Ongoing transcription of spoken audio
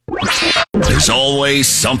There's always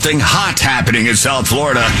something hot happening in South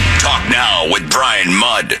Florida. Talk now with Brian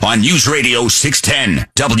Mudd on News Radio 610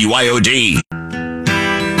 WIOD.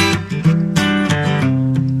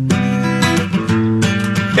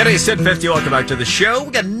 It is 10:50. Welcome back to the show.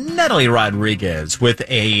 We got Natalie Rodriguez with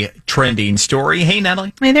a trending story. Hey,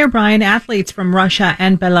 Natalie. Hey there, Brian. Athletes from Russia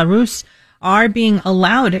and Belarus are being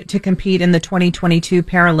allowed to compete in the 2022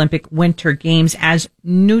 Paralympic Winter Games as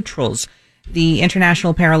neutrals. The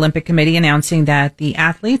International Paralympic Committee announcing that the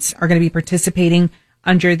athletes are going to be participating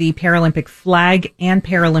under the Paralympic flag and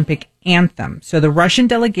Paralympic anthem. So the Russian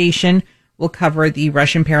delegation will cover the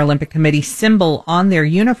Russian Paralympic Committee symbol on their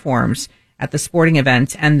uniforms at the sporting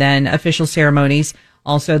event, and then official ceremonies.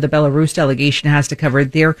 Also, the Belarus delegation has to cover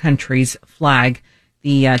their country's flag.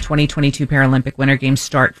 The 2022 Paralympic Winter Games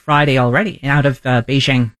start Friday already out of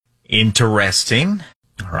Beijing. Interesting.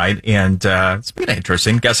 All right. And speaking of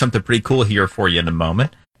interesting, got something pretty cool here for you in a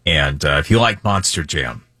moment. And if you like Monster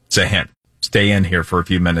Jam, it's a hint. Stay in here for a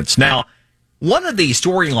few minutes. Now, one of the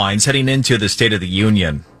storylines heading into the State of the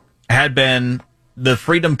Union had been the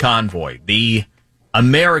Freedom Convoy, the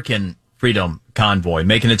American Freedom Convoy,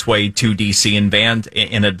 making its way to D.C. in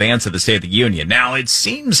advance of the State of the Union. Now, it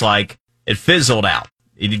seems like it fizzled out.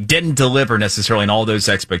 It didn't deliver necessarily on all those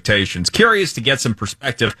expectations. Curious to get some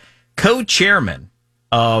perspective. Co-chairman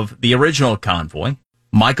of the original convoy,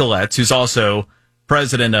 Michael Etz, who's also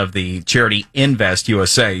president of the charity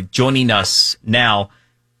In-VestUSA, joining us now.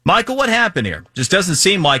 Michael, what happened here? Just doesn't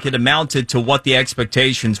seem like it amounted to what the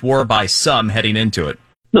expectations were by some heading into it.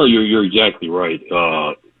 No, you're exactly right.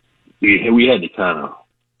 We had to kind of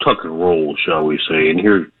tuck and roll, shall we say, and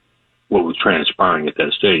here's what was transpiring at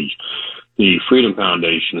that stage. The Freedom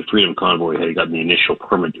Foundation, the Freedom Convoy, had gotten the initial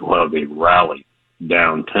permit to have a rally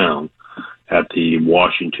downtown at the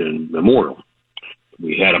Washington Memorial.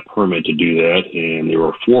 We had a permit to do that, and there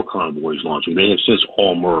were 4 convoys launching. They have since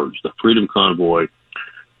all merged. The Freedom Convoy,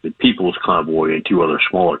 the People's Convoy, and 2 other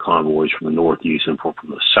smaller convoys from the Northeast and from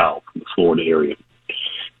the South, from the Florida area.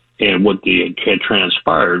 And what had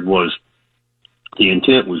transpired was the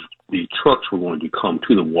intent was the trucks were going to come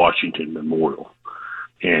to the Washington Memorial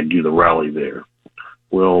and do the rally there.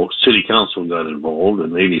 Well, City Council got involved,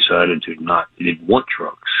 and they decided they didn't want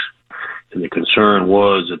trucks. And the concern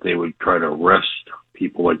was that they would try to arrest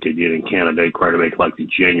people like they did in Canada, try to make like the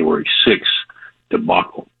January 6th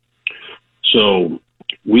debacle. So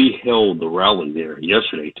we held the rally there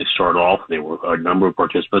yesterday to start off. There were a number of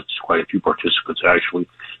participants, quite a few participants actually.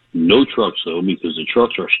 No trucks, though, because the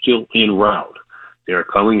trucks are still en route. They are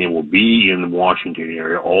coming and will be in the Washington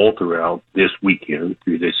area all throughout this weekend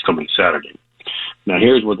through this coming Saturday. Now,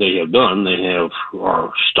 here's what they have done. They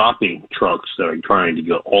are stopping trucks that are trying to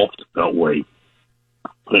get off the Beltway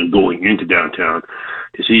and going into downtown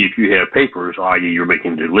to see if you have papers, i.e. you're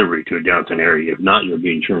making a delivery to a downtown area. If not, you're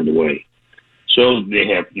being turned away. So they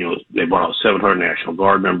have, they brought out 700 National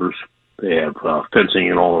Guard members. They have fencing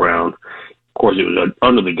it all around. Of course, it was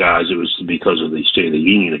under the guise it was because of the State of the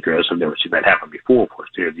Union address. I've never seen that happen before for a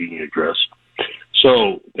State of the Union address.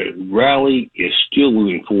 So the rally is still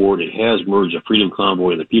moving forward. It has merged. The Freedom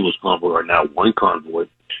Convoy and the People's Convoy are now one convoy.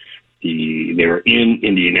 They're in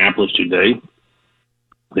Indianapolis today.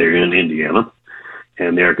 They're in Indiana.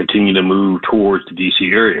 And they're continuing to move towards the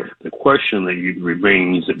D.C. area. The question that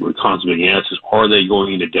remains that we're constantly being asked is, are they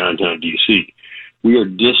going into downtown D.C.? We are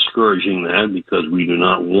discouraging that because we do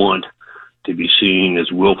not want to be seen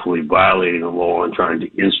as willfully violating the law and trying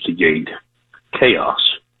to instigate chaos.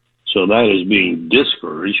 So that is being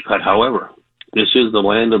discouraged. But however, this is the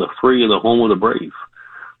land of the free and the home of the brave.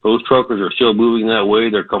 Those truckers are still moving that way.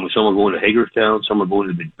 They're coming. Some are going to Hagerstown. Some are going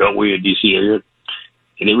to the Beltway of D.C. area.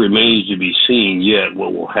 And it remains to be seen yet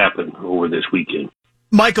what will happen over this weekend.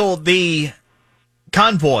 Michael, the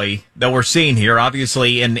convoy that we're seeing here,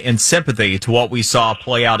 obviously in sympathy to what we saw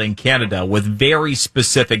play out in Canada with very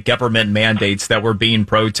specific government mandates that were being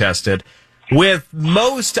protested, with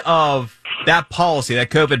most of that policy, that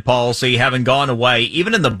COVID policy, having gone away,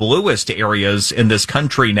 even in the bluest areas in this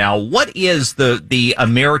country now. What is the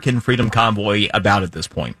American Freedom Convoy about at this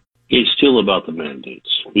point? It's still about the mandates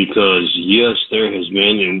because, yes, there has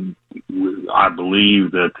been, and I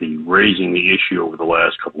believe that the raising the issue over the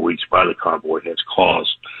last couple of weeks by the convoy has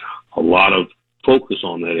caused a lot of focus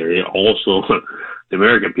on that area. Also, the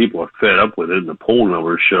American people are fed up with it, and the poll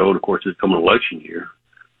numbers showed, of course, it's coming election year,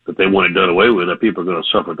 that they want it done away with, that people are going to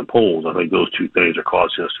suffer at the polls. I think those two things are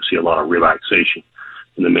causing us to see a lot of relaxation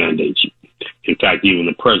in the mandates. In fact, even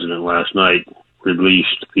the president last night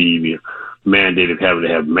released the mandate of having to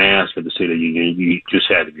have masks at the State of the Union. You just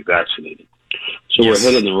had to be vaccinated. So yes,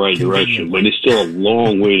 we're headed in the right direction, but it's still a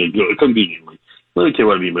long way to go, conveniently. Let me tell you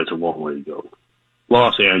what I mean, but it's a long way to go.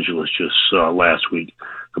 Los Angeles just last week,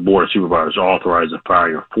 the Board of Supervisors authorized the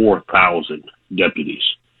firing of 4,000 deputies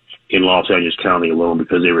in Los Angeles County alone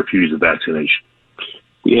because they refused the vaccination.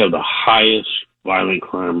 We have the highest violent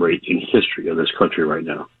crime rate in history of this country right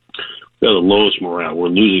now. We have the lowest morale. We're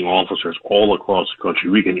losing officers all across the country.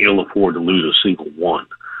 We can ill afford to lose a single one,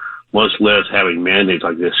 much less having mandates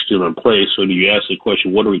like this still in place. So do you ask the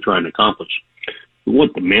question, what are we trying to accomplish? We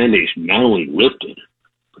want the mandates not only lifted,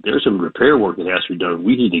 but there's some repair work that has to be done.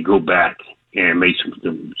 We need to go back and make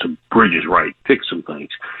some bridges right, fix some things.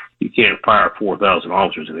 You can't fire 4,000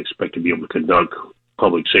 officers and expect to be able to conduct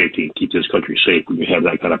public safety and keep this country safe when you have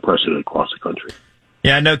that kind of precedent across the country.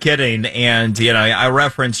 Yeah, no kidding. And, I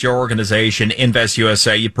referenced your organization,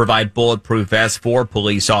 In-VestUSA. You provide bulletproof vests for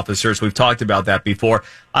police officers. We've talked about that before.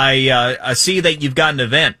 I see that you've got an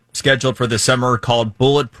event scheduled for the summer called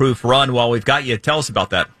Bulletproof Run. Well, we've got you. Tell us about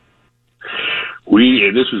that.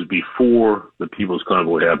 This was before the People's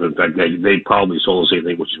Convoy happened. In fact, they probably saw the same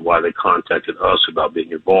thing, which is why they contacted us about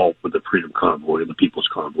being involved with the Freedom Convoy and the People's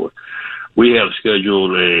Convoy. We have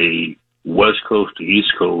scheduled a West Coast to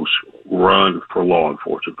East Coast run for law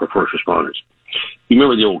enforcement, for first responders. You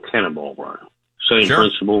remember the old cannonball run? Same Sure.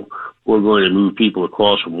 principle. We're going to move people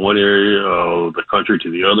across from one area of the country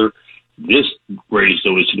to the other. This race,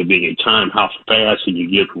 though, instead of being a time, how fast can you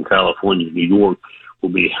get from California to New York, will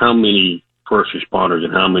be how many first responders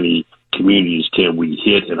and how many communities can we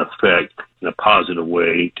hit and affect in a positive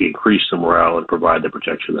way to increase the morale and provide the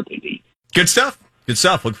protection that they need. Good stuff. Good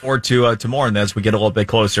stuff. Look forward to more on that as we get a little bit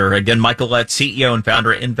closer. Again, Michael Lett, CEO and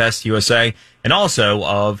founder of In-VestUSA, and also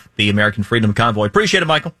of the American Freedom Convoy. Appreciate it,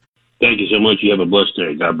 Michael. Thank you so much. You have a blessed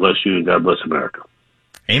day. God bless you and God bless America.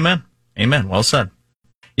 Amen. Amen. Well said.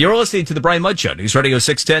 You're listening to the Brian Mudd Show, News Radio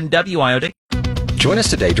 610 WIOD. Join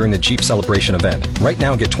us today during the Jeep Celebration event. Right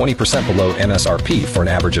now, get 20% below MSRP for an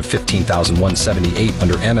average of $15,178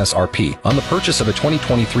 under MSRP on the purchase of a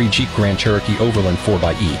 2023 Jeep Grand Cherokee Overland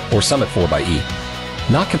 4xE or Summit 4xE.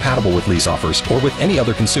 Not compatible with lease offers or with any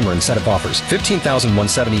other consumer incentive offers.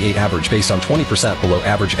 $15,178 average based on 20% below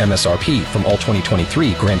average MSRP from all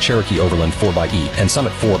 2023 Grand Cherokee Overland 4xE and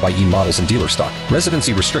Summit 4xE models in dealer stock.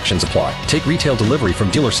 Residency restrictions apply. Take retail delivery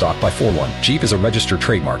from dealer stock by 4/1. Jeep is a registered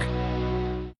trademark.